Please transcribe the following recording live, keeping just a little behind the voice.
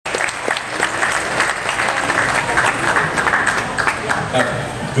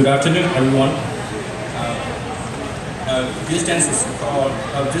Good afternoon, everyone. This dance is called,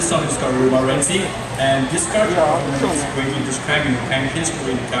 this song is called Rumarensi, and this culture is greatly describing Rakhine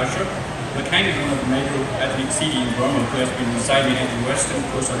history and culture. Rakhine is one of the major ethnic cities in Burma who has been residing at the western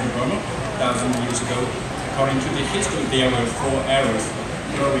coast of Burma 1,000 years ago. According to the history, there were 4 eras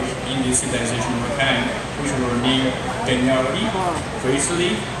flourished in the civilization of Rakhine, which were named Kenyali,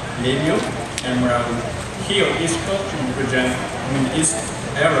 Grizzly, Labio, and Marawi. Here, each culture represents each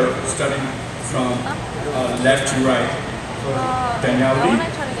era starting from left to right. Kenyali,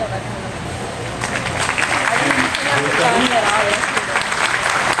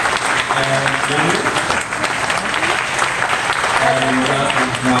 and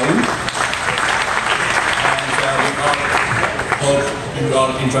now, and we hope you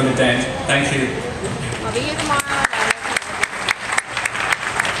all enjoy the dance. Thank you. I'll be here tomorrow.